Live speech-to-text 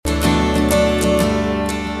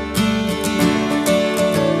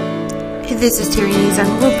This is Terry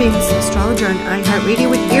Nazon, world famous astrologer on iHeartRadio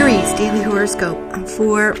with Aries Daily Horoscope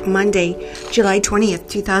for Monday, July 20th,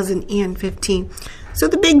 2015. So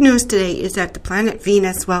the big news today is that the planet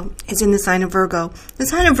Venus, is in the sign of Virgo. The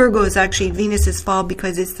sign of Virgo is actually Venus's fall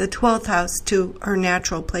because it's the 12th house to her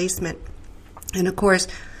natural placement. And of course,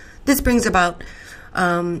 this brings about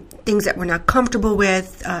things that we're not comfortable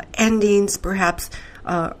with, endings, perhaps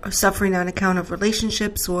suffering on account of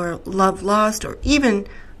relationships or love lost, or even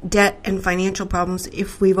debt and financial problems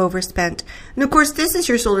if we've overspent. And of course, this is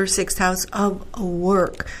your solar sixth house of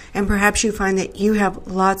work, and perhaps you find that you have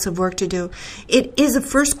lots of work to do. It is a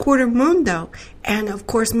first quarter moon though, and of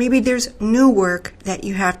course maybe there's new work that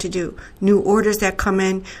you have to do, new orders that come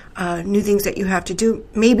in, new things that you have to do.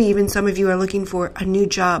 Maybe even some of you are looking for a new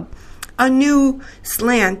job, a new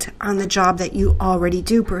slant on the job that you already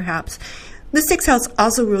do perhaps. The sixth house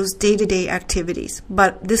also rules day-to-day activities,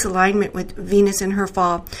 but this alignment with Venus in her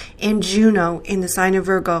fall and Juno in the sign of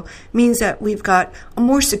Virgo means that we've got a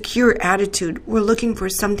more secure attitude. We're looking for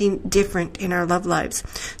something different in our love lives.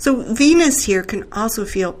 So Venus here can also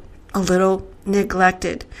feel a little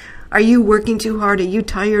neglected. Are you working too hard? Are you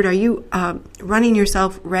tired? Are you running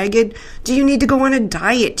yourself ragged? Do you need to go on a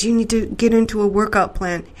diet? Do you need to get into a workout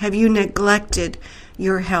plan? Have you neglected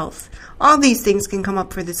your health? All these things can come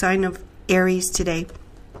up for the sign of Aries today.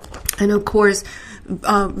 And of course,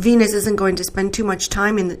 Venus isn't going to spend too much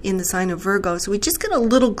time in the sign of Virgo, so we just get a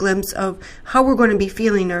little glimpse of how we're going to be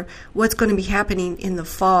feeling or what's going to be happening in the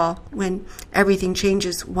fall when everything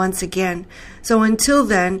changes once again. So until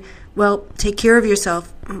then, take care of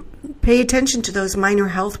yourself. Pay attention to those minor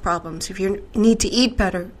health problems. If you need to eat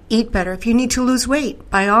better, eat better. If you need to lose weight,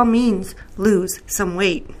 by all means, lose some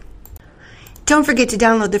weight. Don't forget to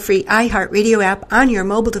download the free iHeartRadio app on your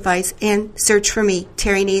mobile device and search for me,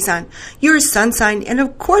 Terry Nazon, your sun sign. And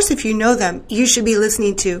of course, if you know them, you should be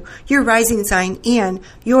listening to your rising sign and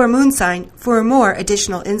your moon sign for more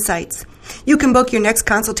additional insights. You can book your next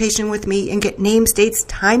consultation with me and get names, dates,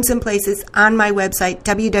 times, and places on my website,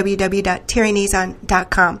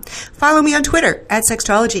 www.terrynazon.com. Follow me on Twitter at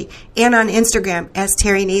Sexstrology and on Instagram as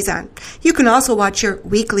Terry Nazon. You can also watch your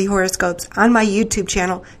weekly horoscopes on my YouTube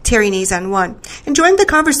channel, Terry Nazon 1, and join the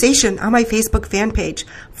conversation on my Facebook fan page.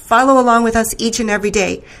 Follow along with us each and every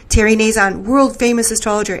day. Terry Nazon, world famous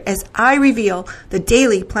astrologer, as I reveal the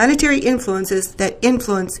daily planetary influences that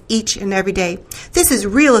influence each and every day. This is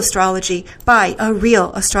real astrology by a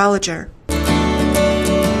real astrologer.